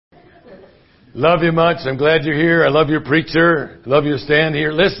Love you much. I'm glad you're here. I love your preacher. I love your stand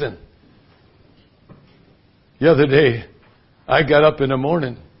here. Listen. The other day, I got up in the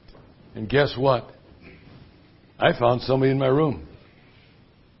morning, and guess what? I found somebody in my room.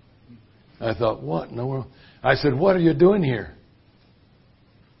 I thought, what in the world? I said, what are you doing here?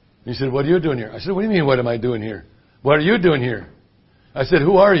 He said, what are you doing here? I said, what do you mean, what am I doing here? What are you doing here? I said,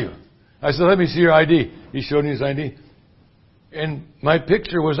 who are you? I said, let me see your ID. He showed me his ID. And my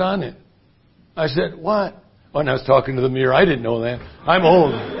picture was on it. I said, what? Oh, and I was talking to the mirror. I didn't know that. I'm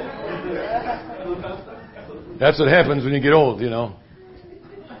old. That's what happens when you get old, you know.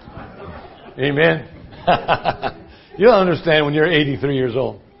 Amen. You don't understand when you're 83 years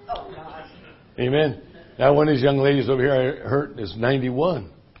old. Amen. Now, one of these young ladies over here I heard is 91.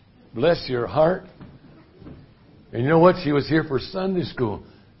 Bless your heart. And you know what? She was here for Sunday school.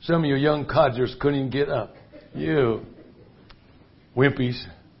 Some of you young codgers couldn't even get up. You wimpies.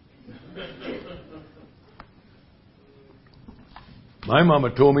 My mama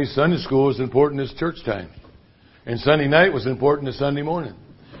told me Sunday school was important as church time. And Sunday night was important as Sunday morning.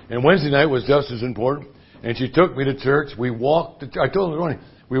 And Wednesday night was just as important. And she took me to church. We walked. I told her this morning,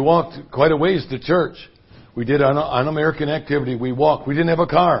 we walked quite a ways to church. We did an American activity. We walked. We didn't have a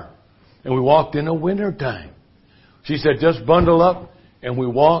car. And we walked in the winter time. She said, just bundle up. And we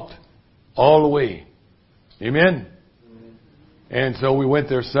walked all the way. Amen? And so we went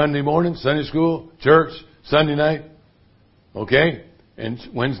there Sunday morning, Sunday school, church, Sunday night. Okay? And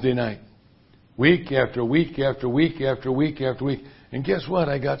Wednesday night. Week after week after week after week after week. And guess what?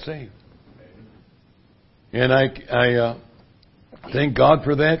 I got saved. And I thank God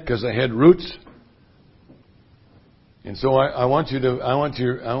for that because I had roots. And so I want you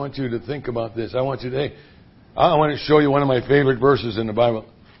to think about this. I want to show you one of my favorite verses in the Bible.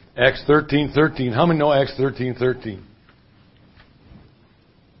 Acts 13:13. How many know Acts 13:13?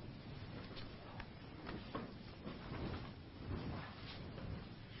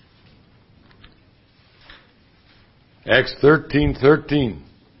 Acts 13:13.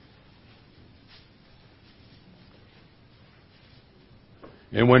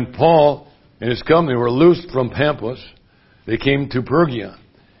 And when Paul and his company were loosed from Pampus, they came to Pergia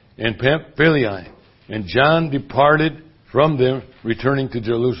and Pamphylia, and John departed from them, returning to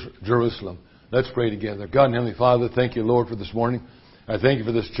Jerusalem. Let's pray together. God and Heavenly Father, thank you, Lord, for this morning. I thank you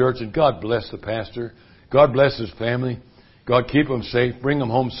for this church, and God bless the pastor. God bless his family. God, keep them safe. Bring them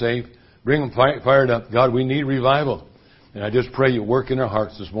home safe. Bring them fired up. God, we need revival. And I just pray you work in our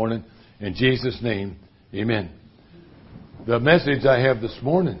hearts this morning. In Jesus' name, amen. The message I have this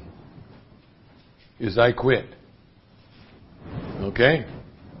morning is I quit. Okay?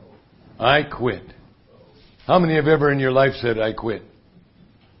 I quit. How many have ever in your life said, I quit?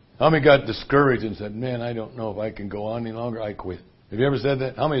 How many got discouraged and said, man, I don't know if I can go on any longer. I quit. Have you ever said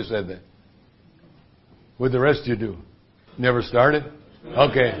that? How many have said that? What'd the rest of you do? Never started?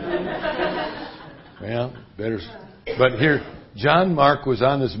 Okay. Well, better. But here, John Mark was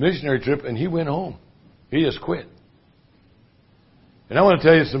on this missionary trip and he went home. He just quit. And I want to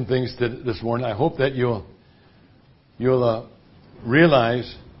tell you some things this morning. I hope that you'll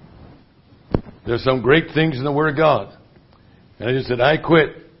realize there's some great things in the Word of God. And I just said, I quit.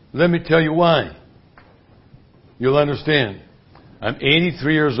 Let me tell you why. You'll understand. I'm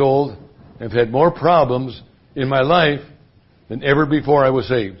 83 years old. I've had more problems in my life than ever before I was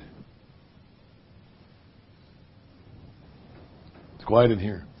saved. It's quiet in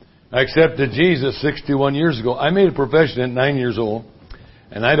here. I accepted Jesus 61 years ago. I made a profession at 9 years old.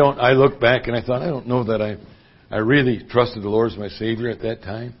 And I look back and I thought, I don't know that I really trusted the Lord as my Savior at that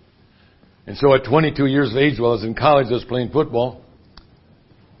time. And so at 22 years of age, while I was in college, I was playing football.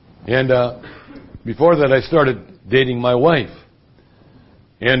 And before that, I started dating my wife.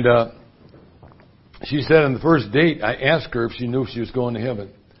 And she said on the first date, I asked her if she knew she was going to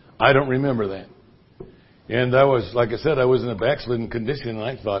heaven. I don't remember that. And I was, like I said, I was in a backslidden condition, and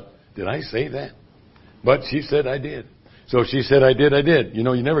I thought, did I say that? But she said I did. So she said I did. You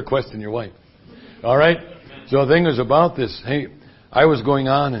know, you never question your wife. All right? So the thing was about this. Hey, I was going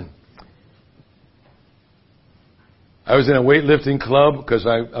on, and I was in a weightlifting club because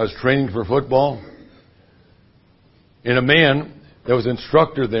I was training for football. And a man that was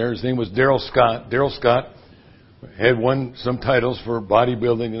instructor there, his name was Darrell Scott. Darrell Scott had won some titles for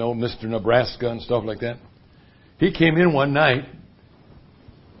bodybuilding, you know, Mr. Nebraska and stuff like that. He came in one night,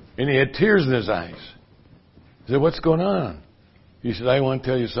 and he had tears in his eyes. I said, what's going on? He said, I want to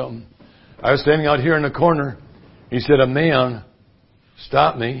tell you something. I was standing out here in the corner. He said, a man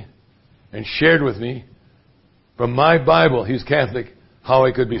stopped me and shared with me from my Bible, he's Catholic, how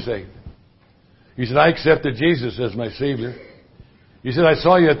I could be saved. He said, I accepted Jesus as my Savior. He said, I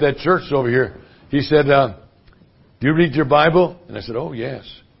saw you at that church over here. He said, do you read your Bible? And I said, oh, yes.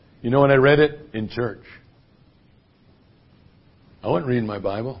 You know when I read it? In church. I wasn't reading my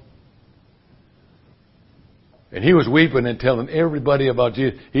Bible. And he was weeping and telling everybody about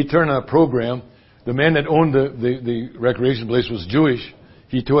Jesus. He turned on a program. The man that owned the recreation place was Jewish.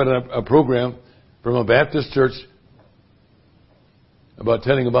 He turned on a program from a Baptist church about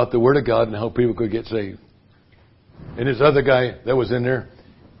telling about the Word of God and how people could get saved. And this other guy that was in there,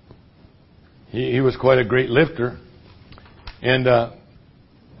 he was quite a great lifter. And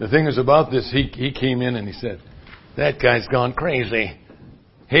the thing is about this, he came in and he said, that guy's gone crazy.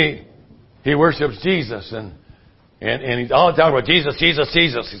 He worships Jesus and he's all talking about Jesus, Jesus,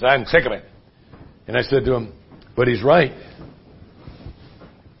 Jesus. He said, I'm sick of it. And I said to him, but he's right.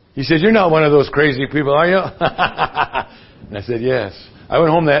 He said, you're not one of those crazy people, are you? And I said, yes. I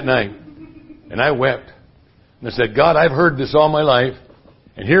went home that night and I wept. And I said, God, I've heard this all my life.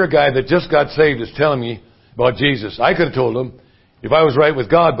 And here a guy that just got saved is telling me about Jesus. I could have told him if I was right with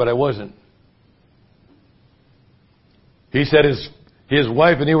God, but I wasn't. He said his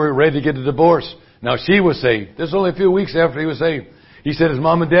wife and he were ready to get a divorce. Now she was saved. This was only a few weeks after he was saved. He said his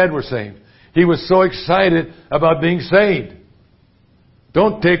mom and dad were saved. He was so excited about being saved.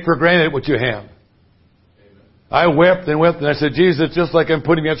 Don't take for granted what you have. I wept and wept and I said, Jesus, it's just like I'm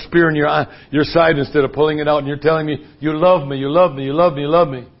putting that spear in your side instead of pulling it out and you're telling me, you love me, you love me, you love me, you love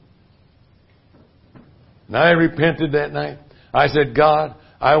me. And I repented that night. I said, God,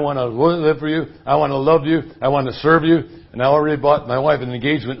 I want to live for you. I want to love you. I want to serve you. And I already bought my wife an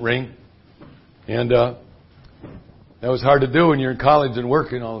engagement ring. And that was hard to do when you're in college and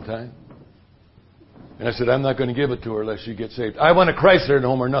working all the time. And I said, I'm not going to give it to her unless she gets saved. I want a Chrysler at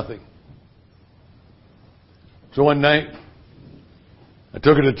home or nothing. So one night, I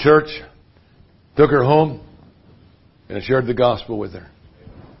took her to church, took her home, and I shared the gospel with her.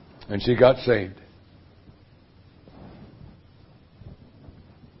 And she got saved.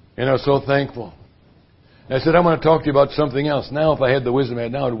 And I was so thankful. And I said, I'm going to talk to you about something else. Now, if I had the wisdom I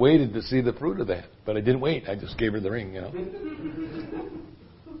had now, I'd waited to see the fruit of that. But I didn't wait. I just gave her the ring, you know.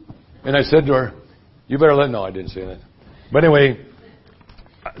 And I said to her, you better no, I didn't say that. But anyway,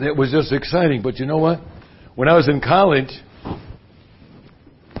 it was just exciting. But you know what? When I was in college,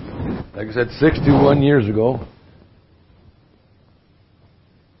 like I said, 61 years ago,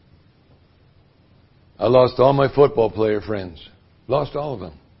 I lost all my football player friends. Lost all of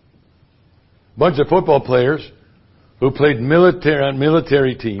them. Bunch of football players who played on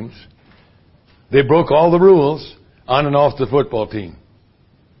military teams. They broke all the rules on and off the football team.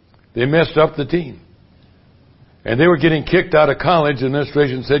 They messed up the team. And they were getting kicked out of college. The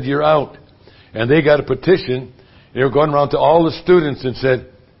administration said, you're out. And they got a petition. They were going around to all the students and said,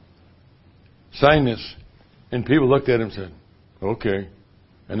 sign this. And people looked at him and said, okay.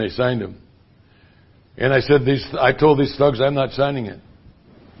 And they signed him. And I said, I told these thugs, I'm not signing it.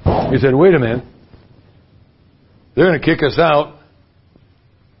 He said, wait a minute. They're going to kick us out.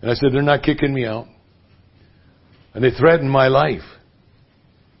 And I said, they're not kicking me out. And they threatened my life.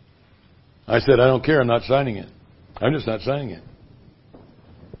 I said, I don't care. I'm not signing it. I'm just not signing it.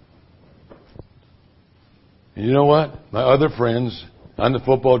 And you know what? My other friends on the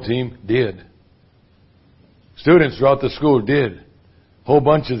football team did. Students throughout the school did. Whole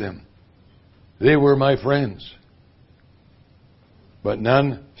bunch of them. They were my friends. But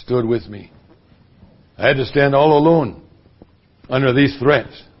none stood with me. I had to stand all alone under these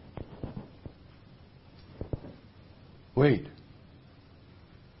threats. Wait.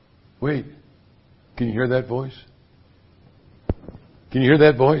 Can you hear that voice? Can you hear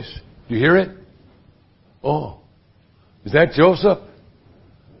that voice? Do you hear it? Oh. Is that Joseph?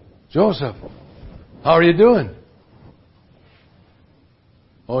 Joseph, how are you doing?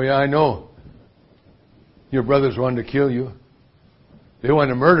 Oh yeah, I know. Your brothers wanted to kill you. They wanted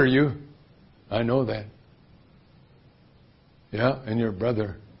to murder you. I know that. Yeah, and your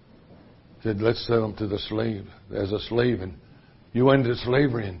brother said, let's sell him to the slave, as a slave. And you went into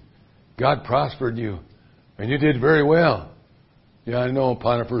slavery and God prospered you. And you did very well. Yeah, I know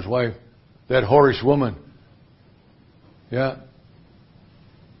Potiphar's wife, that whorish woman. Yeah.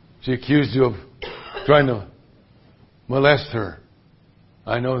 She accused you of trying to molest her.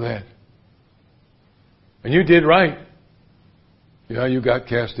 I know that. And you did right. Yeah, you got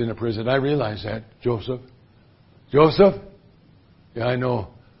cast into prison. I realize that, Joseph. Joseph? Yeah, I know.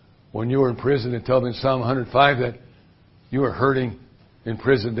 When you were in prison, it tells me in Psalm 105 that you were hurting in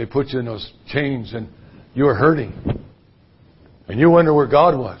prison. They put you in those chains and you were hurting. And you wonder where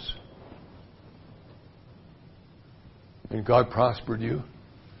God was. And God prospered you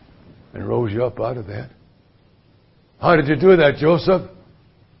and rose you up out of that. How did you do that, Joseph?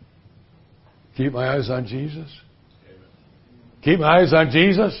 Keep my eyes on Jesus. Keep my eyes on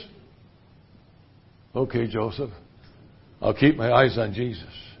Jesus? Okay, Joseph. I'll keep my eyes on Jesus.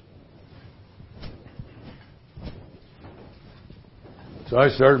 So I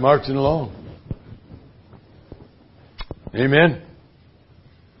started marching along. Amen.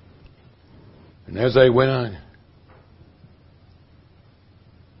 And as I went on,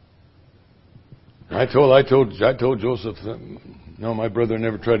 I told Joseph, no, my brother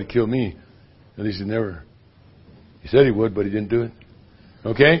never tried to kill me. At least he never. He said he would, but he didn't do it.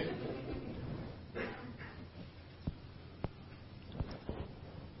 Okay?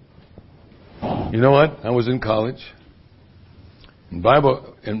 You know what? I was in college. And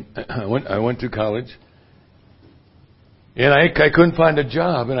I went to college. And I couldn't find a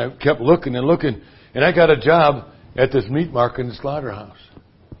job, and I kept looking and looking. And I got a job at this meat market in the slaughterhouse.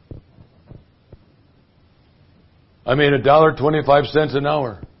 I made $1.25 an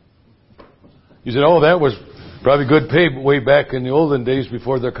hour. You said, oh, that was probably good pay way back in the olden days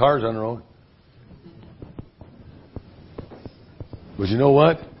before there were cars on the road. But you know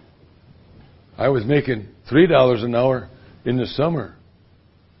what? I was making $3 an hour in the summer.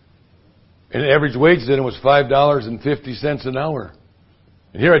 And the average wage then was $5.50 an hour.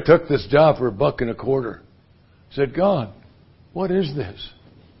 And here I took this job for $1.25. I said, God, what is this?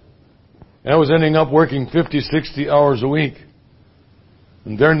 And I was ending up working 50, 60 hours a week.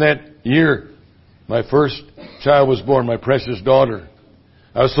 And during that year, my first child was born, my precious daughter.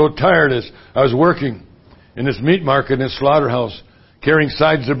 I was so tired as I was working in this meat market in this slaughterhouse, carrying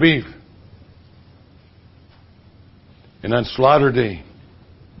sides of beef. And on slaughter day,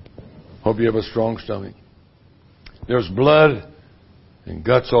 hope you have a strong stomach, there was blood and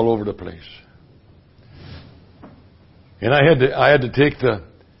guts all over the place. And I had to take the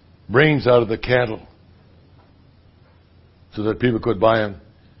brains out of the cattle so that people could buy them.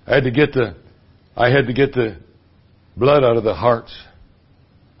 I had to get the blood out of the hearts.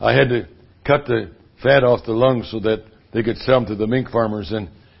 I had to cut the fat off the lungs so that they could sell them to the mink farmers. And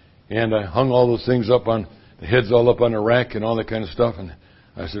I hung all those things up on the heads all up on a rack and all that kind of stuff. And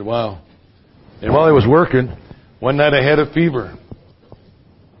I said, wow. And while I was working, one night I had a fever.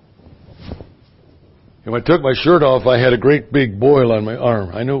 And when I took my shirt off, I had a great big boil on my arm.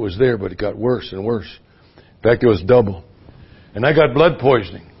 I knew it was there, but it got worse and worse. In fact, it was double. And I got blood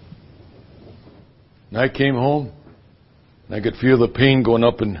poisoning. And I came home, and I could feel the pain going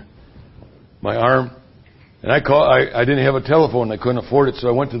up in my arm. And I didn't have a telephone. I couldn't afford it, so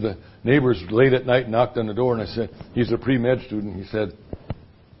I went to the neighbors late at night, knocked on the door, and I said, he's a pre-med student.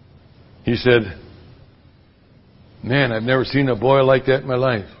 He said, man, I've never seen a boil like that in my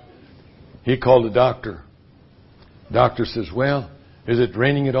life. He called the doctor. Doctor says, well, is it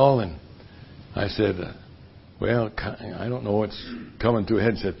raining at all? And I said, well, I don't know what's coming to a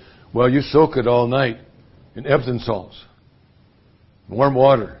head. He said, well, you soak it all night in Epsom salts, warm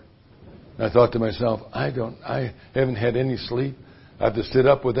water. And I thought to myself, I haven't had any sleep. I have to sit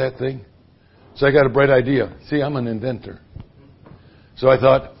up with that thing. So I got a bright idea. See, I'm an inventor. So I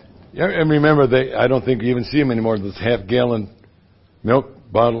thought, and remember, I don't think you even see them anymore, those half-gallon milk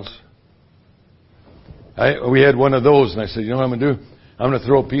bottles. We had one of those, and I said, you know what I'm going to do? I'm going to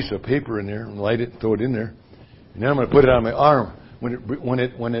throw a piece of paper in there and light it and throw it in there. And then I'm going to put it on my arm. When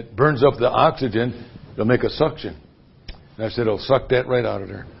it burns up the oxygen, it'll make a suction. And I said, it'll suck that right out of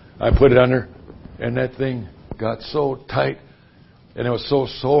there. I put it on there, and that thing got so tight, and it was so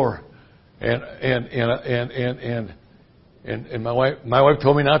sore. And my wife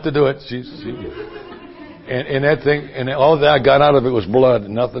told me not to do it. And that thing, and all that I got out of it was blood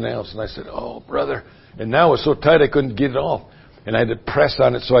and nothing else. And I said, oh, brother. And now it was so tight I couldn't get it off. And I had to press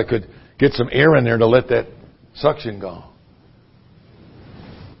on it so I could get some air in there to let that suction go.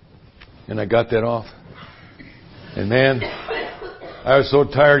 And I got that off. And man, I was so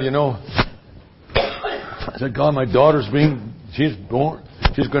tired, I said, God, my daughter's she's going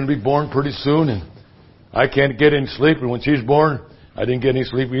to be born pretty soon, and I can't get any sleep. And when she's born, I didn't get any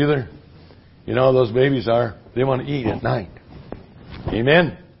sleep either. You know how those babies are. They want to eat at night.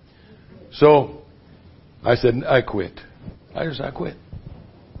 Amen? So I said, I quit. I quit.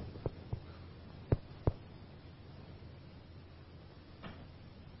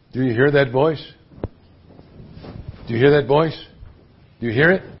 Do you hear that voice? Do you hear that voice? Do you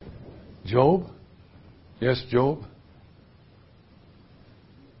hear it? Job? Yes, Job?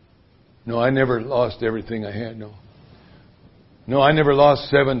 No, I never lost everything I had, no. No, I never lost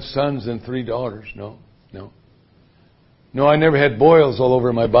 7 sons and 3 daughters, no. No, I never had boils all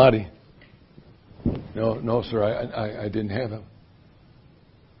over my body. No, sir, I didn't have them.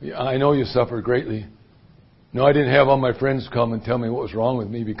 I know you suffered greatly. No, I didn't have all my friends come and tell me what was wrong with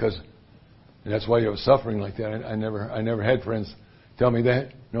me because that's why I was suffering like that. I never had friends tell me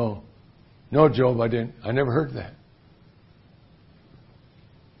that. No, Job, I didn't. I never heard that.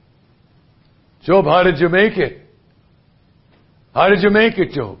 Job, how did you make it? How did you make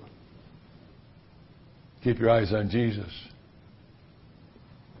it, Job? Keep your eyes on Jesus.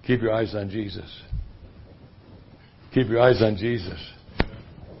 Keep your eyes on Jesus. Keep your eyes on Jesus.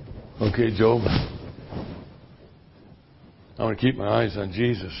 Okay, Job. I want to keep my eyes on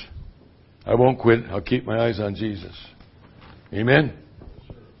Jesus. I won't quit. I'll keep my eyes on Jesus. Amen?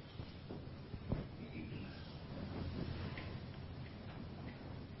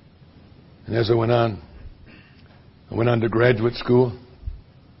 And as I went on to graduate school,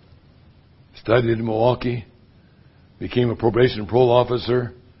 studied in Milwaukee, became a probation parole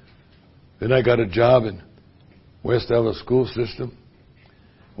officer. Then I got a job in West Ella school system.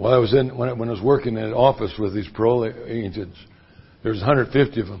 While I was when I was working in an office with these parole agents, there was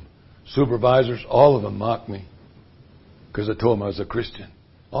 150 of them. Supervisors, all of them mocked me because I told them I was a Christian.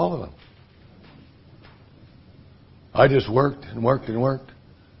 All of them. I just worked and worked and worked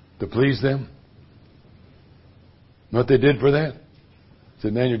to please them. What they did for that? I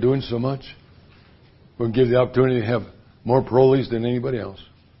said, man, you're doing so much. We're going to give you the opportunity to have more parolees than anybody else.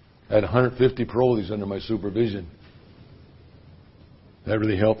 I had 150 parolees under my supervision. That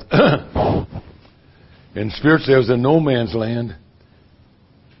really helped. And spiritually, I was in no man's land.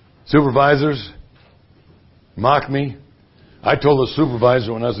 Supervisors mocked me. I told the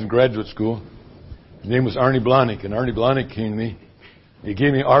supervisor when I was in graduate school, his name was Arnie Blahnik, and Arnie Blahnik came to me. He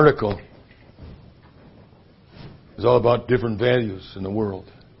gave me an article. It was all about different values in the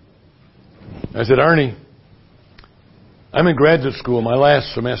world. I said, Arnie, I'm in graduate school, my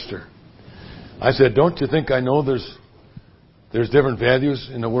last semester. I said, don't you think I know there's different values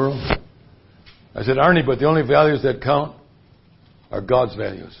in the world? I said, Arnie, but the only values that count are God's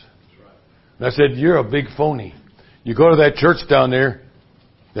values. And I said, you're a big phony. You go to that church down there,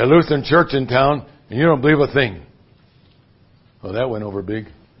 that Lutheran church in town, and you don't believe a thing. Well, that went over big.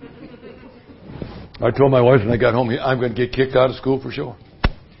 I told my wife when I got home, I'm going to get kicked out of school for sure.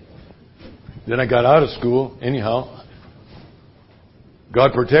 Then I got out of school. Anyhow,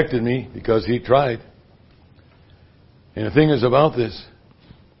 God protected me because He tried. And the thing is about this,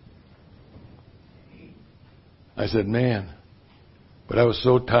 I said, man, but I was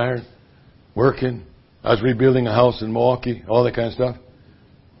so tired working. I was rebuilding a house in Milwaukee, all that kind of stuff.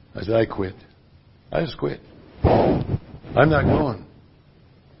 I said, I quit. I just quit. I'm not going.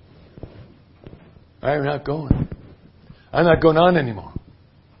 I'm not going. I'm not going on anymore.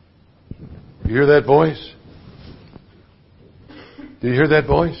 You hear that voice? Do you hear that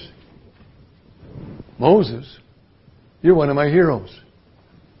voice? Moses, you're one of my heroes.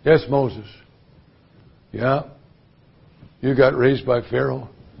 Yes, Moses. Yeah. You got raised by Pharaoh.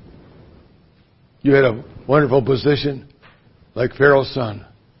 You had a wonderful position like Pharaoh's son.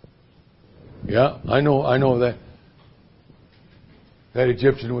 Yeah, I know that. That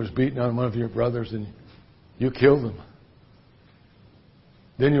Egyptian was beating on one of your brothers and you killed him.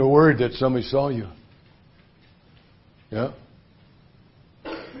 Then you were worried that somebody saw you. Yeah.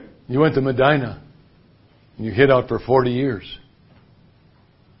 You went to Medina and you hid out for 40 years.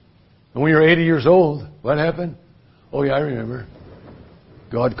 And when you were 80 years old, what happened? Oh yeah, I remember.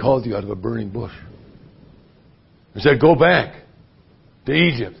 God called you out of a burning bush. He said, go back to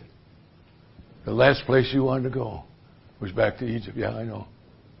Egypt. The last place you wanted to go was back to Egypt. Yeah, I know.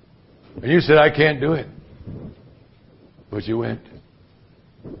 And you said, I can't do it. But you went.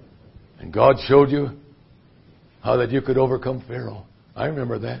 And God showed you how that you could overcome Pharaoh. I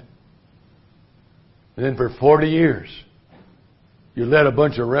remember that. And then for 40 years, you led a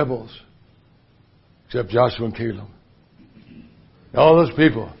bunch of rebels, except Joshua and Caleb. All those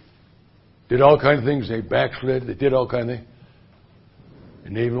people did all kinds of things. They backslid. They did all kinds of things.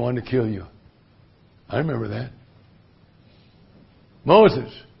 And they even wanted to kill you. I remember that.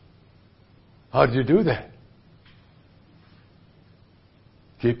 Moses, how did you do that?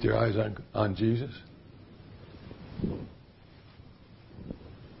 Keep your eyes on Jesus. You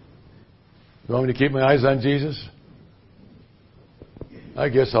want me to keep my eyes on Jesus? I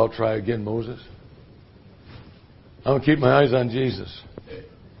guess I'll try again, Moses. I'm going to keep my eyes on Jesus.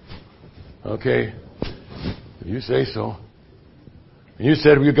 Okay. If you say so. And you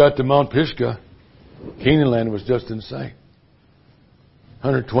said we got to Mount Pisgah, Canaan land was just in sight.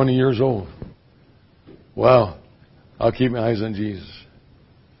 120 years old. Wow. I'll keep my eyes on Jesus.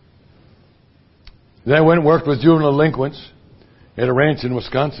 Then I went and worked with juvenile delinquents at a ranch in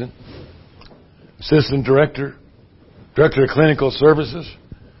Wisconsin. Assistant director of clinical services.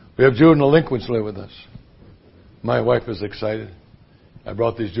 We have juvenile delinquents live with us. My wife was excited. I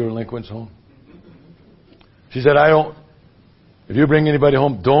brought these delinquents home. She said, if you bring anybody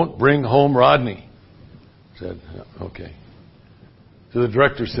home, don't bring home Rodney. I said, okay. So the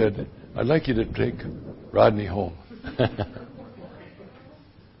director said, I'd like you to take Rodney home.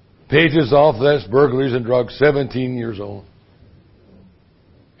 Pages off this, burglaries and drugs, 17 years old.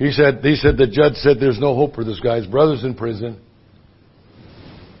 He said, the judge said there's no hope for this guy. His brother's in prison.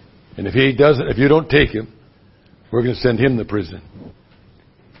 And if you don't take him, we're going to send him to prison.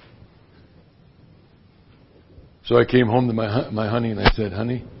 So I came home to my honey and I said,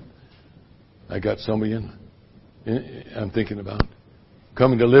 honey, I got somebody I'm thinking about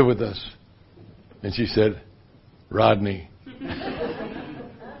coming to live with us. And she said, Rodney.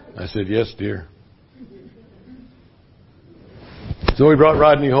 I said, yes, dear. So we brought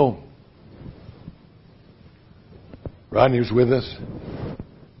Rodney home. Rodney was with us a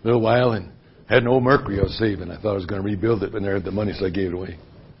little while and had an old Mercury I was saving. I thought I was going to rebuild it, but never had the money, so I gave it away.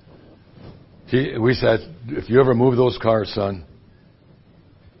 We said, if you ever move those cars, son,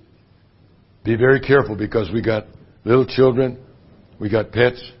 be very careful because we got little children, we got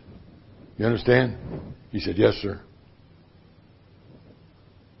pets. You understand? He said, yes, sir.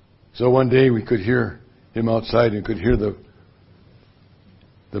 So one day we could hear him outside and could hear the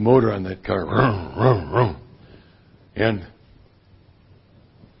motor on that car. Vroom, vroom, vroom. And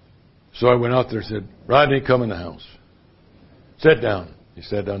so I went out there and said, Rodney, come in the house. Sit down. He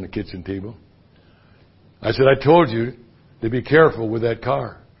sat down at the kitchen table. I said, I told you to be careful with that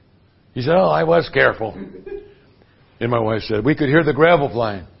car. He said, oh, I was careful. And my wife said, we could hear the gravel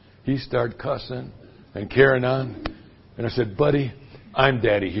flying. He started cussing and carrying on. And I said, buddy, I'm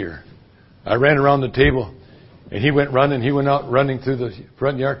daddy here. I ran around the table and he went running. He went out running through the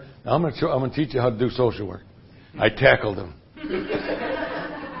front yard. Now, I'm going to teach you how to do social work. I tackled him.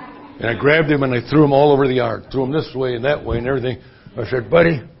 And I grabbed him and I threw him all over the yard. Threw him this way and that way and everything. I said,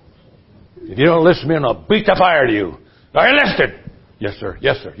 buddy, if you don't listen to me, I'll beat the fire to you. Are you listening? Yes, sir.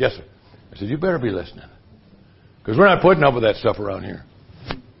 Yes, sir. Yes, sir. I said, you better be listening. Because we're not putting up with that stuff around here.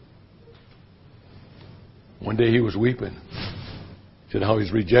 One day he was weeping. He said how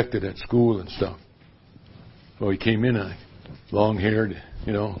he's rejected at school and stuff. So he came in, long-haired,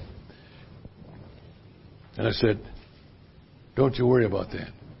 you know. And I said, don't you worry about that.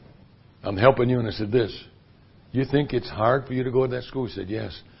 I'm helping you. And I said this, you think it's hard for you to go to that school? He said,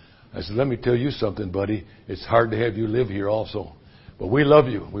 yes. I said, let me tell you something, buddy. It's hard to have you live here also. But we love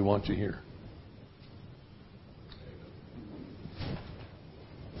you. We want you here.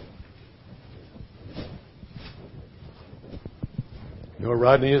 You know where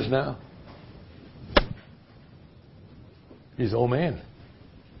Rodney is now? He's an old man.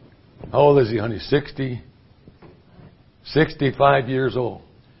 How old is he, honey? 60? 65 years old.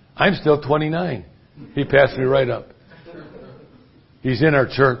 I'm still 29. He passed me right up. He's in our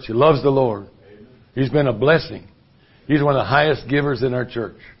church. He loves the Lord. He's been a blessing. He's one of the highest givers in our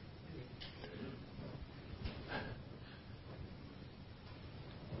church.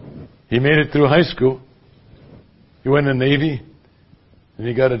 He made it through high school. He went in the Navy. And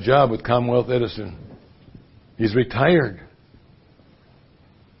he got a job with Commonwealth Edison. He's retired.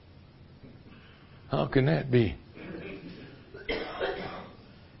 How can that be?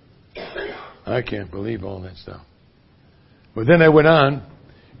 I can't believe all that stuff. But then I went on,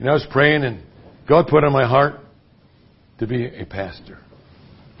 and I was praying, and God put on my heart to be a pastor.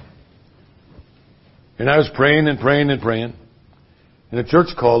 And I was praying and praying and praying. And the church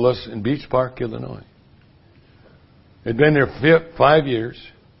called us in Beach Park, Illinois. Had been there 5 years.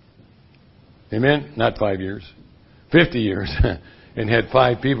 Amen? Not 5 years. 50 years. And had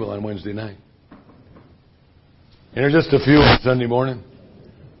 5 people on Wednesday night. And there were just a few on Sunday morning.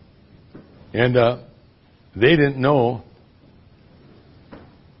 And they didn't know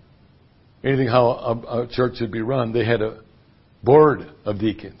anything how a church should be run. They had a board of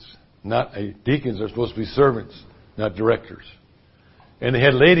deacons. Deacons are supposed to be servants, not directors. And they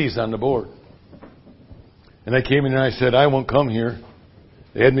had ladies on the board. And I came in and I said, I won't come here.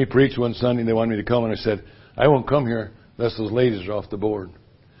 They had me preach one Sunday and they wanted me to come. And I said, I won't come here unless those ladies are off the board.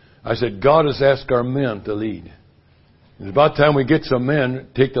 I said, God has asked our men to lead. It's about time we get some men,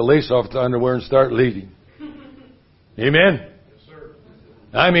 take the lace off the underwear and start leading. Amen? Yes, sir.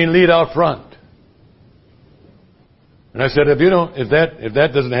 I mean, lead out front. And I said, if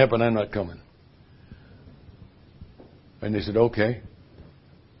that doesn't happen, I'm not coming. And they said, okay.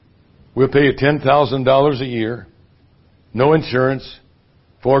 We'll pay you $10,000 a year, no insurance,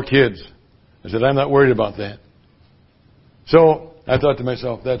 4 kids. I said, I'm not worried about that. So I thought to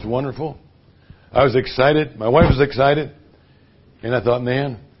myself, that's wonderful. I was excited. My wife was excited. And I thought,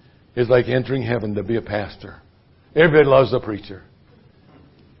 man, it's like entering heaven to be a pastor. Everybody loves the preacher.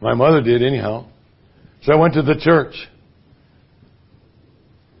 My mother did anyhow. So I went to the church.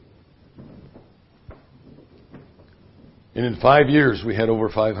 And in 5 years, we had over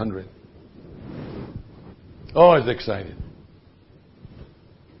 500. Oh, I was excited.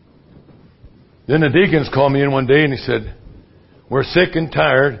 Then the deacons called me in one day and he said, we're sick and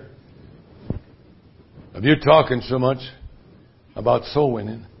tired of you talking so much about soul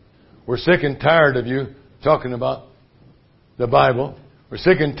winning. We're sick and tired of you talking about the Bible. We're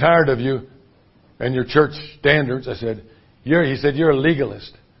sick and tired of you and your church standards. I said, he said, you're a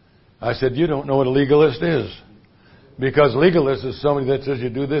legalist. I said, you don't know what a legalist is. Because legalist is somebody that says you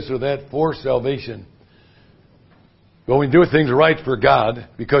do this or that for salvation. But when you do things right for God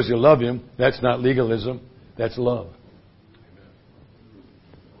because you love Him, that's not legalism. That's love.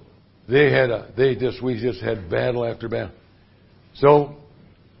 We just had battle after battle. So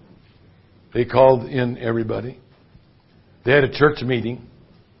they called in everybody. They had a church meeting.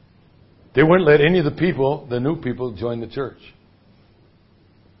 They wouldn't let any of the new people, join the church.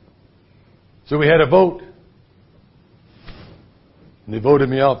 So we had a vote. And they voted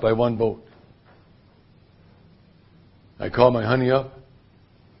me out by 1 vote. I called my honey up.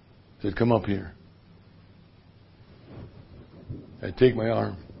 Said, come up here. I take my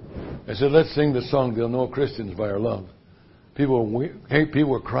arm. I said, let's sing the song, They'll Know Christians by Our Love. People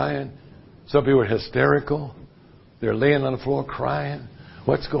were crying. Some people were hysterical. They're laying on the floor crying.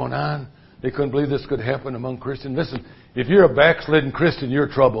 What's going on? They couldn't believe this could happen among Christians. Listen, if you're a backslidden Christian, you're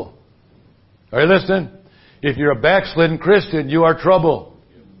trouble. Are you listening? If you're a backslidden Christian, you are trouble.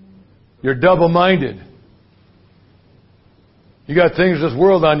 You're double-minded. You got things of this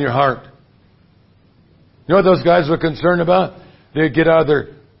world on your heart. You know what those guys were concerned about? They'd get out of their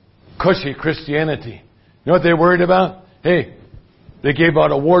cushy Christianity. You know what they're worried about? Hey, they gave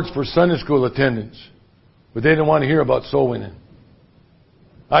out awards for Sunday school attendance. But they didn't want to hear about soul winning.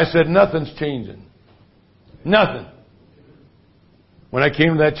 I said, nothing's changing. Nothing. When I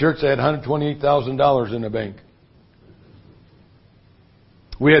came to that church, I had $128,000 in the bank.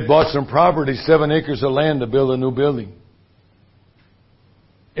 We had bought some property, 7 acres of land to build a new building.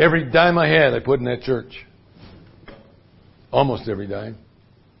 Every dime I had, I put in that church. Almost every dime.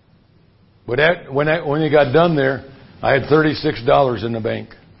 But when you got done there, I had $36 in the bank.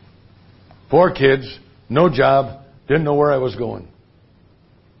 4 kids, no job, didn't know where I was going.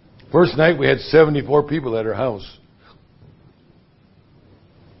 First night, we had 74 people at our house.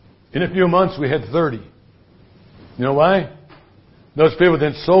 In a few months, we had 30. You know why? Those people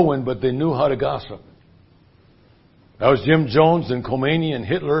didn't soul win, but they knew how to gossip. That was Jim Jones and Khomeini and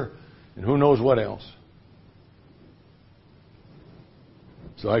Hitler and who knows what else.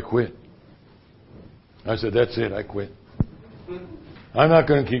 So I quit. I said, that's it, I quit. I'm not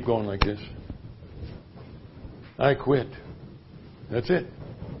going to keep going like this. I quit. That's it.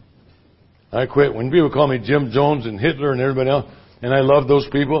 I quit. When people call me Jim Jones and Hitler and everybody else, and I love those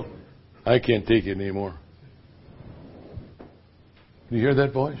people, I can't take it anymore. Do you hear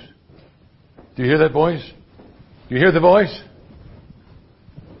that voice? Do you hear that voice? Do you hear the voice?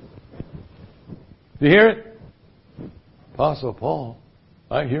 Do you hear it? Apostle Paul,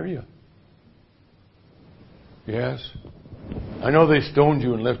 I hear you. Yes. I know they stoned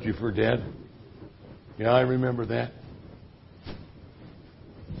you and left you for dead. Yeah, I remember that.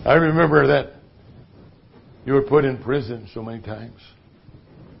 I remember that you were put in prison so many times.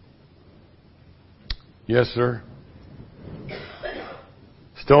 Yes, sir.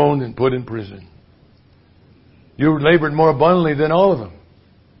 Stoned and put in prison. You labored more abundantly than all of them.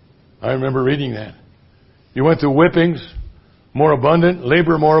 I remember reading that. You went through whippings, more abundant,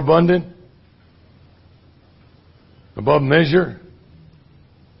 labor more abundant, above measure.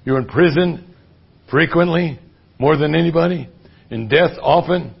 You were in prison frequently, more than anybody. In death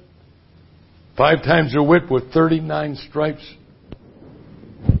often. 5 times your whip with 39 stripes.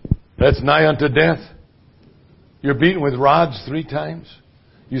 That's nigh unto death. You're beaten with rods 3 times.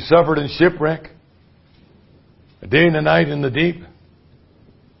 You suffered in shipwreck. A day and a night in the deep.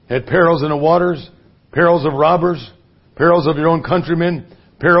 Had perils in the waters. Perils of robbers. Perils of your own countrymen.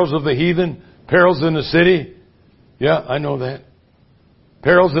 Perils of the heathen. Perils in the city. Yeah, I know that.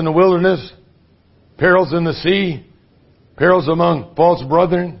 Perils in the wilderness. Perils in the sea. Perils among false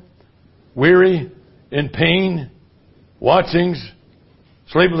brethren. Weary. In pain. Watchings.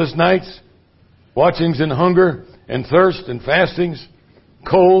 Sleepless nights. Watchings in hunger and thirst and fastings.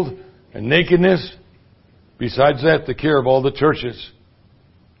 Cold and nakedness. Besides that, the care of all the churches.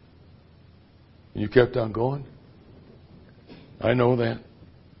 You kept on going. I know that.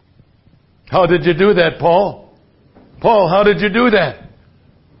 How did you do that, Paul? Paul, how did you do that?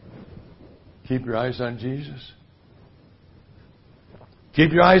 Keep your eyes on Jesus.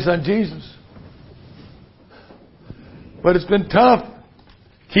 Keep your eyes on Jesus. But it's been tough.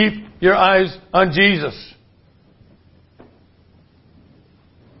 Keep your eyes on Jesus.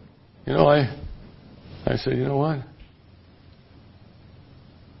 You know, I said, you know what?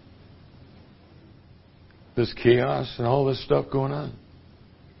 This chaos and all this stuff going on.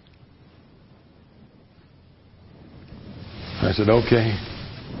 I said, okay.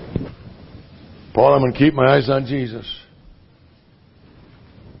 Paul, I'm going to keep my eyes on Jesus.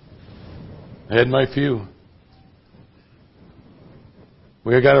 I had my few.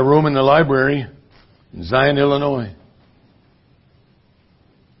 We got a room in the library in Zion, Illinois.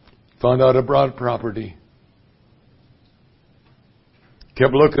 Found out abroad property.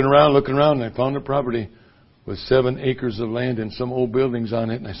 Kept looking around, and I found a property with 7 acres of land and some old buildings on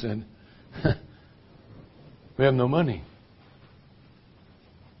it. And I said, we have no money.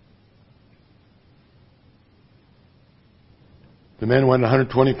 The man wanted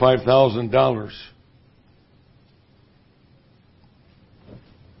 $125,000.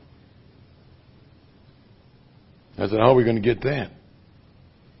 I said, how are we going to get that?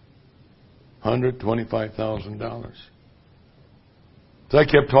 $125,000. So I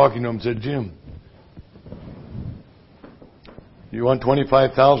kept talking to him and said, Jim, you want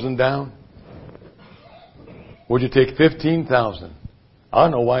 $25,000 down? Would you take $15,000? I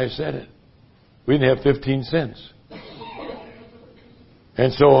don't know why I said it. We didn't have 15 cents.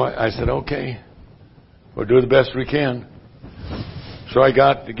 And so I said, okay, we'll do the best we can. So I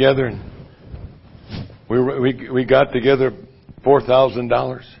got together and we got together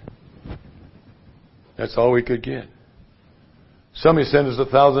 $4,000. That's all we could get. Somebody sent us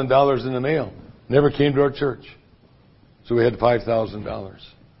 $1,000 in the mail. Never came to our church. So we had $5,000.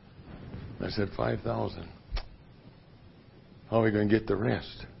 I said, $5,000. How are we going to get the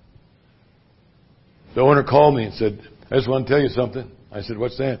rest? The owner called me and said, I just want to tell you something. I said,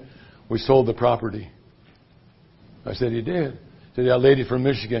 what's that? We sold the property. I said, you did? He said, yeah, a lady from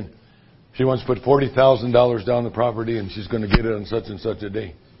Michigan. She wants to put $40,000 down the property and she's going to get it on such and such a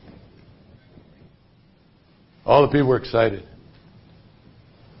day. All the people were excited.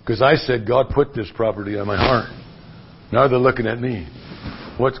 Because I said, God put this property on my heart. Now they're looking at me.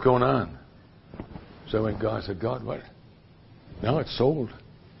 What's going on? So I went, God, I said, God, what? Now it's sold.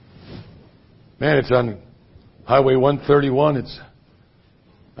 Man, it's on Highway 131. It's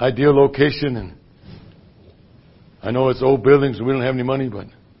ideal location. And I know it's old buildings and we don't have any money, but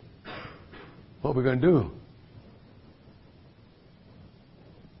what are we going to do?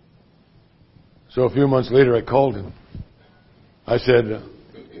 So a few months later, I called him. I said,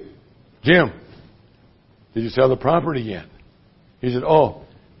 Jim, did you sell the property yet? He said, oh.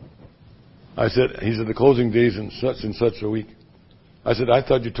 I said, he said, the closing day's in such and such a week. I said, I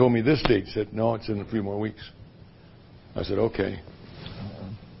thought you told me this date. He said, no, it's in a few more weeks. I said, okay.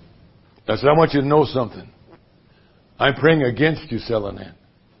 I said, I want you to know something. I'm praying against you selling that.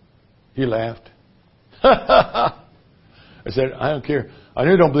 He laughed. I said, I don't care. I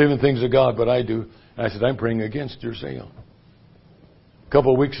know you don't believe in things of God, but I do. And I said, I'm praying against your sale. A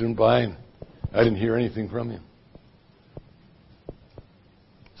couple of weeks went by, and I didn't hear anything from him.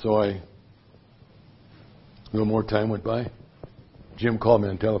 So a little more time went by. Jim called me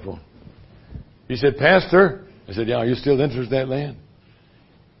on the telephone. He said, Pastor. I said, yeah, are you still interested in that land?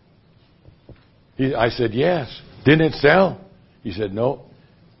 I said, yes. Didn't it sell? He said, no.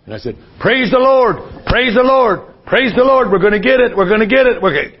 And I said, praise the Lord. Praise the Lord. Praise the Lord. We're going to get it. We're going to get it.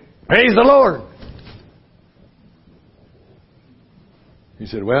 Praise the Lord. He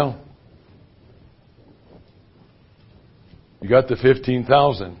said, well, you got the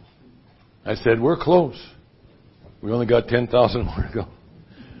 15,000. I said, we're close. We only got 10,000 more to go.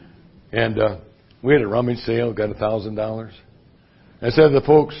 And we had a rummage sale, got $1,000. I said to the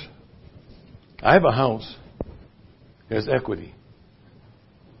folks, I have a house that has equity.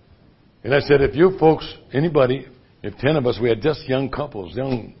 And I said, if you folks, anybody, if 10 of us, we had just young couples,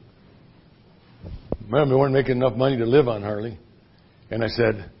 remember we weren't making enough money to live on hardly. And I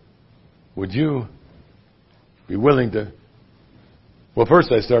said, would you be willing to, well,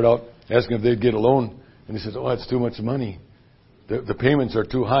 first I started out asking if they'd get a loan. And he says, oh, that's too much money. The payments are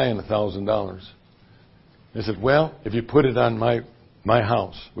too high on $1,000. I said, well, if you put it on my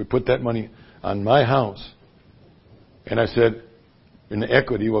house, we put that money on my house. And I said, in the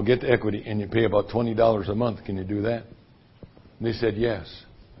equity, we'll get the equity, and you pay about $20 a month. Can you do that? And they said, yes.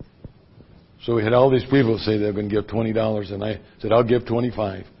 So we had all these people say they're going to give $20, and I said, I'll give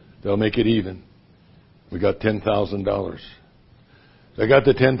 $25. They'll make it even. We got $10,000. So I got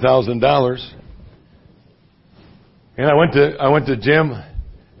the $10,000, and I went to Jim,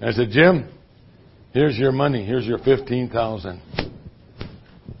 and I said, Jim, here's your money. Here's your $15,000.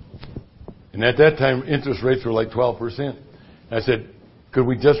 And at that time, interest rates were like 12%. I said, could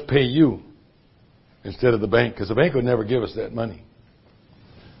we just pay you instead of the bank? Because the bank would never give us that money.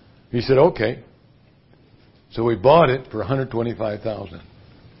 He said, okay. So we bought it for $125,000.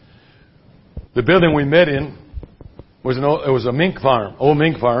 The building we met in was it was a mink farm, old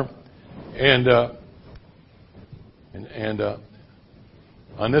mink farm, and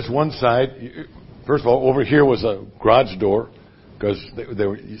on this one side, first of all, over here was a garage door because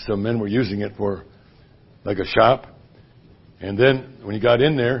some men were using it for like a shop. And then when you got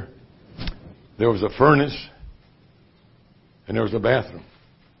in there, there was a furnace and there was a bathroom.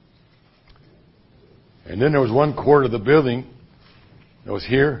 And then there was one quarter of the building that was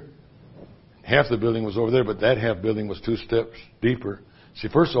here. Half the building was over there, but that half building was 2 steps deeper. See,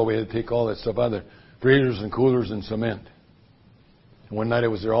 first of all, we had to take all that stuff out of there. Freezers and coolers and cement. And one night I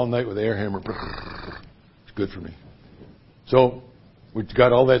was there all night with the air hammer. It's good for me. So we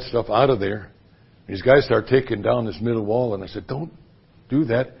got all that stuff out of there. These guys started taking down this middle wall, and I said, don't do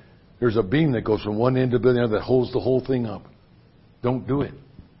that. There's a beam that goes from one end of the building that holds the whole thing up. Don't do it.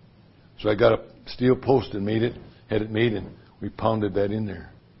 So I got a steel post and had it made, and we pounded that in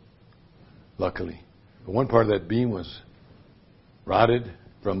there. Luckily. But one part of that beam was rotted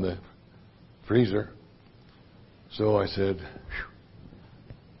from the freezer. So I said, phew.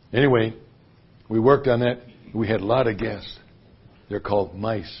 Anyway, we worked on that. We had a lot of guests. They're called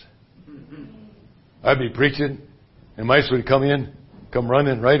mice. I'd be preaching, and mice would come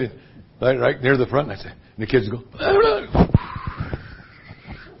running right near the front. And I said, and the kids would go,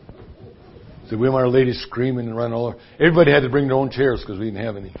 so we want our ladies screaming and running all over. Everybody had to bring their own chairs because we didn't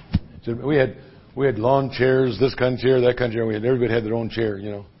have any. So we had lawn chairs, this kind of chair, that kind of chair. Everybody had their own chair,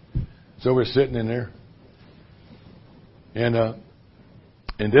 you know. So we're sitting in there, and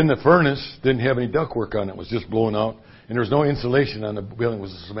then the furnace didn't have any ductwork on it; it was just blowing out, and there was no insulation on the building. It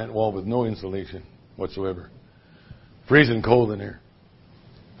was a cement wall with no insulation whatsoever. Freezing cold in there.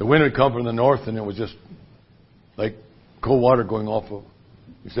 The wind would come from the north, and it was just like cold water going off of.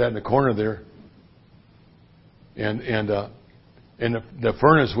 We sat in the corner there, and the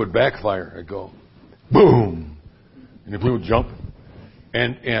furnace would backfire. It'd go boom, and if we would jump,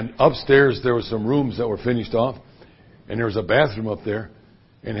 and upstairs there was some rooms that were finished off, and there was a bathroom up there,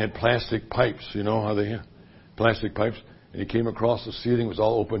 and it had plastic pipes. You know how they have plastic pipes, and it came across the ceiling, was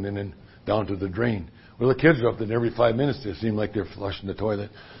all open, and then down to the drain. Well, the kids were up there, and every 5 minutes it seemed like they were flushing the toilet,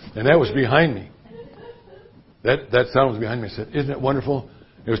 and that was behind me. That sound was behind me. I said, "Isn't it wonderful?"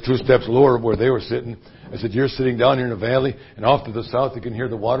 It was 2 steps lower where they were sitting. I said, "You're sitting down here in the valley, and off to the south you can hear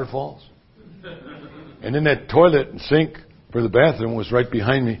the waterfalls." And then that toilet and sink for the bathroom was right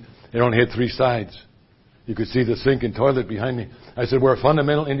behind me. It only had 3 sides. You could see the sink and toilet behind me. I said, "We're a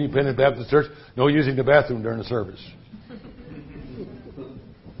fundamental independent Baptist church. No using the bathroom during the service."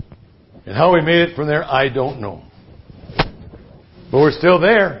 And how we made it from there, I don't know. But we're still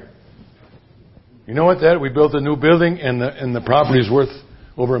there. You know what? We built a new building, and the property is worth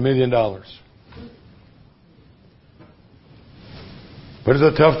over $1 million. But it's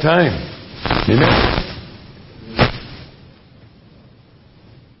a tough time. Amen?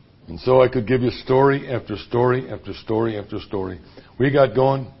 And so I could give you story after story after story after story. We got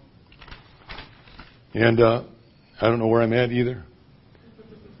going, and I don't know where I'm at either.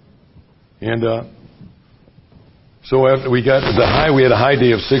 And so after we got to the high, we had a high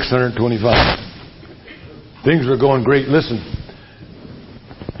day of 625. Things were going great. Listen,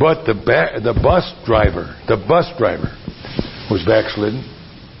 but the bus driver was backslidden.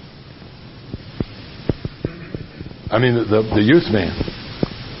 I mean, the youth man.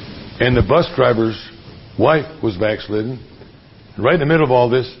 And the bus driver's wife was backslidden. Right in the middle of all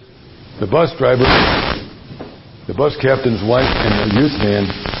this, the bus captain's wife and the youth man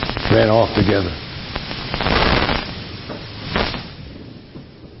ran off together.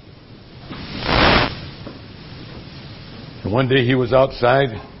 And one day he was outside.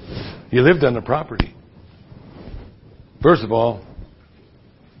 He lived on the property. First of all,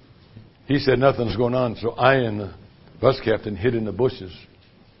 he said nothing was going on, so I and the bus captain hid in the bushes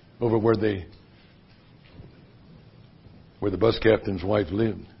over where the bus captain's wife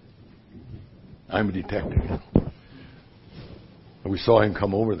lived. I'm a detective. And we saw him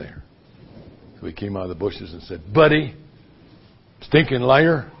come over there. So he came out of the bushes and said, "Buddy, stinking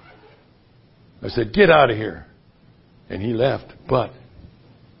liar." I said, "Get out of here." And he left. But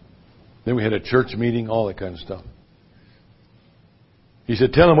then we had a church meeting, all that kind of stuff. He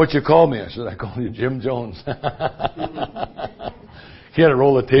said, "Tell him what you called me." I said, "I called you Jim Jones." He had a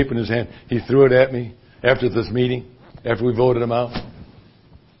roll of tape in his hand. He threw it at me after this meeting, after we voted him out.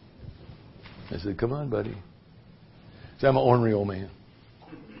 I said, "Come on, buddy." He said, "I'm an ornery old man."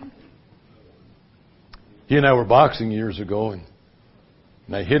 He and I were boxing years ago, and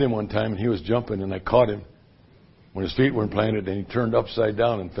I hit him one time, and he was jumping, and I caught him when his feet weren't planted, and he turned upside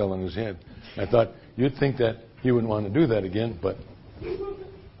down and fell on his head. I thought, you'd think that he wouldn't want to do that again, but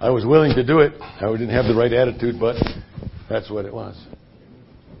I was willing to do it. I didn't have the right attitude, but that's what it was.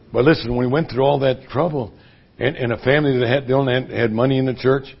 But listen, when we went through all that trouble, and a family that they only had money in the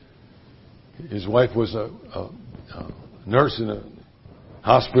church, his wife was a nurse in a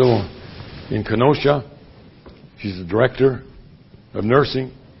hospital in Kenosha. She's the director of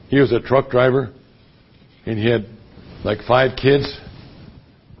nursing. He was a truck driver, and he had like 5 kids,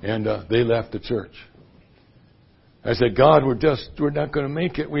 and they left the church. I said, God, we're not going to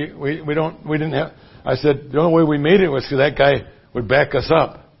make it. We didn't have. I said, the only way we made it was because that guy would back us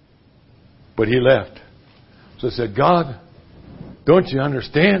up, but he left. So I said, God, don't you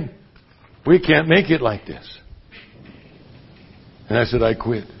understand? We can't make it like this. And I said, I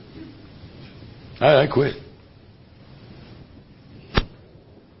quit. I quit.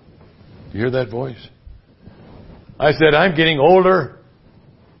 You hear that voice? I said, I'm getting older,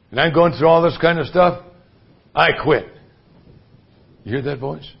 and I'm going through all this kind of stuff. I quit. You hear that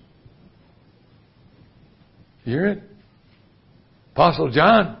voice? You hear it? Apostle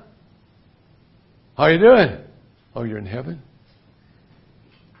John, how are you doing? Oh, you're in heaven?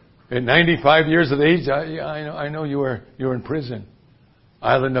 At 95 years of age, I know you were in prison.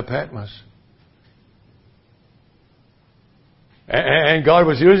 Island of Patmos. And God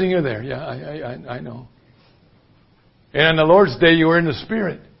was using you there. Yeah, I know. And on the Lord's Day, you were in the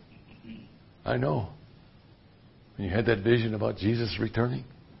Spirit. I know. And you had that vision about Jesus returning.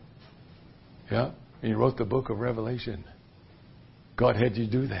 Yeah. And you wrote the book of Revelation. God had you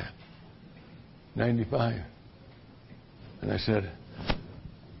do that. 95. And I said,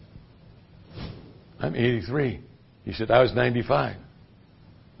 I'm 83. He said, I was 95.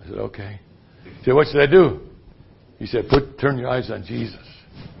 I said, okay. He said, what should I do? He said, turn your eyes on Jesus.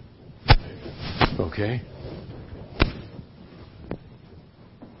 Okay.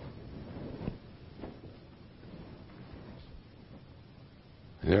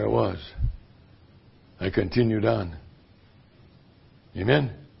 There it was. I continued on.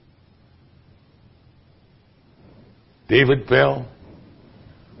 Amen. David fell,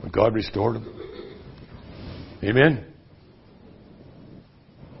 but God restored him. Amen.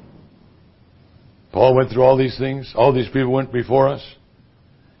 Paul went through all these things. All these people went before us.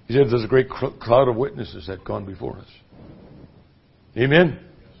 He said there's a great cloud of witnesses that gone before us. Amen.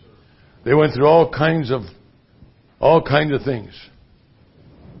 They went through all kinds of things.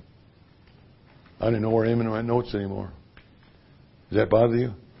 I didn't know where I'm in my notes anymore. Does that bother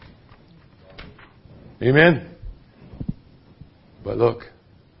you? Amen. But look,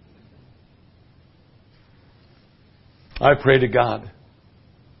 I pray to God,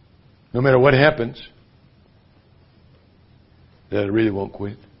 no matter what happens, that I really won't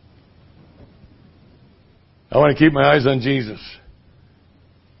quit. I want to keep my eyes on Jesus.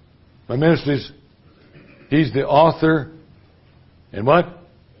 My ministry's, He's the author and what?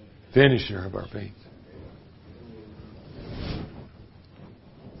 Finisher of our faith.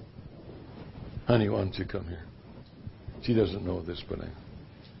 Honey, why don't you come here? She doesn't know this, but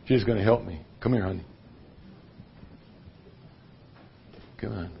she's going to help me. Come here, honey.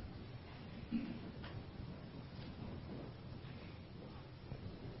 Come on.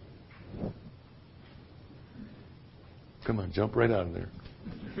 Come on, jump right out of there.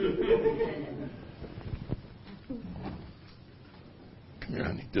 Come here,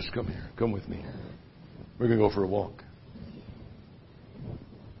 honey. Just come here. Come with me. We're going to go for a walk.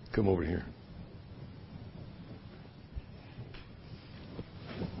 Come over here.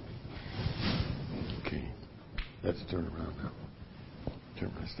 Okay. Let's turn around now.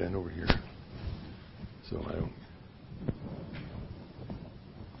 Turn around. Stand over here. So I don't...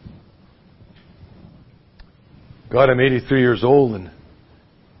 God, I'm 83 years old, and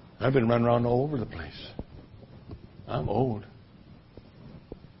I've been running around all over the place. I'm old.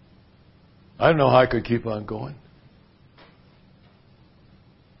 I don't know how I could keep on going.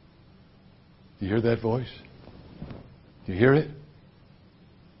 You hear that voice? You hear it?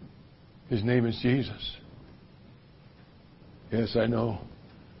 His name is Jesus. Yes, I know.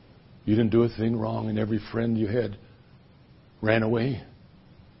 You didn't do a thing wrong, and every friend you had ran away.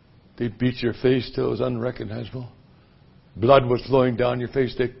 They beat your face till it was unrecognizable. Blood was flowing down your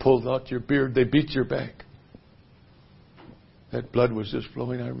face. They pulled out your beard. They beat your back. That blood was just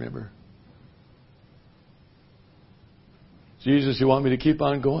flowing, I remember. Jesus, you want me to keep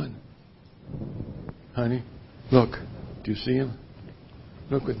on going? Honey, look. Do you see him?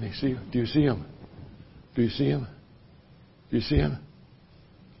 Look with me. See? Do you see him? Do you see him? Do you see him?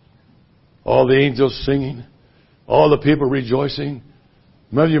 All the angels singing. All the people rejoicing.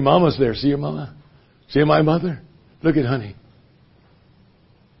 Mother, your mama's there. See your mama? See my mother? Look at honey.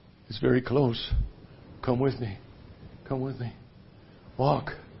 It's very close. Come with me. Come with me.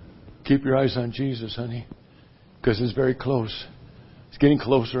 Walk. Keep your eyes on Jesus, honey. Because it's very close. It's getting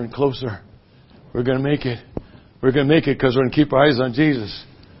closer and closer. We're going to make it. We're going to make it because we're going to keep our eyes on Jesus.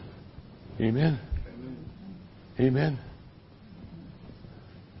 Amen. Amen.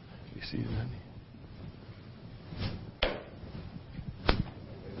 You see that, honey?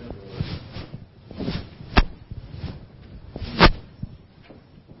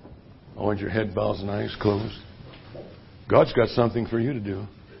 I want your head bowed and eyes closed. God's got something for you to do.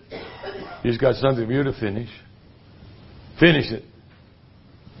 He's got something for you to finish. Finish it.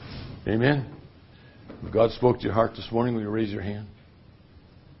 Amen. If God spoke to your heart this morning, will you raise your hand?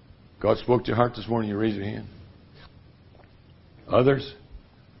 God spoke to your heart this morning, you raise your hand. Others,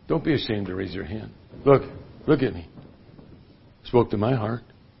 don't be ashamed to raise your hand. Look at me. Spoke to my heart.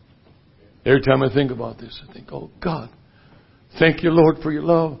 Every time I think about this, I think, oh God, thank you, Lord, for your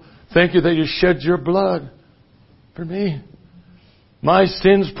love. Thank you that you shed your blood for me. My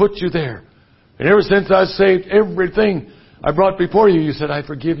sins put you there. And ever since I saved everything I brought before you, you said, I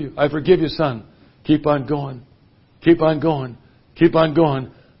forgive you. I forgive you, son. Keep on going. Keep on going. Keep on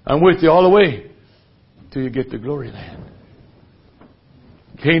going. I'm with you all the way till you get to glory land.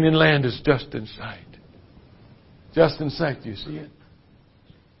 Canaan land is just in sight. Just in sight. Do you see it?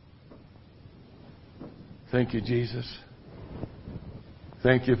 Thank you, Jesus.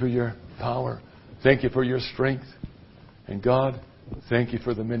 Thank you for your power. Thank you for your strength. And God, thank you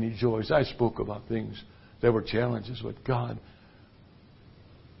for the many joys. I spoke about things that were challenges with God.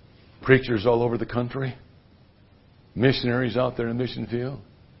 Preachers all over the country. Missionaries out there in the mission field.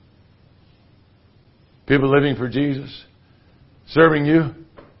 People living for Jesus. Serving you.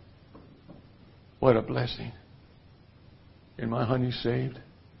 What a blessing. And my honey's saved.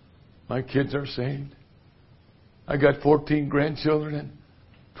 My kids are saved. I got 14 grandchildren and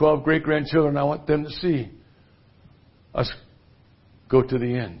 12 great-grandchildren. I want them to see us go to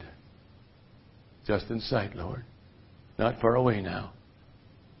the end. Just in sight, Lord. Not far away now.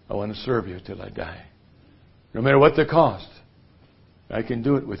 I want to serve you till I die. No matter what the cost, I can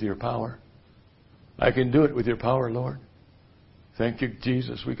do it with your power. I can do it with your power, Lord. Thank you,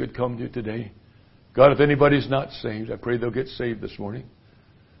 Jesus. We could come to you today. God, if anybody's not saved, I pray they'll get saved this morning.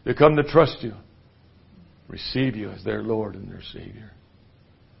 They come to trust you. Receive you as their Lord and their Savior.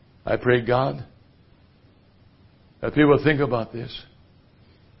 I pray, God, that people think about this.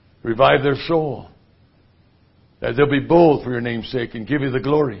 Revive their soul. That they'll be bold for your name's sake and give you the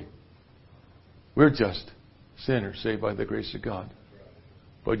glory. We're just sinners saved by the grace of God.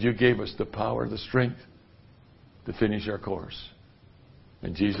 But you gave us the power, the strength to finish our course.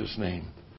 In Jesus' name.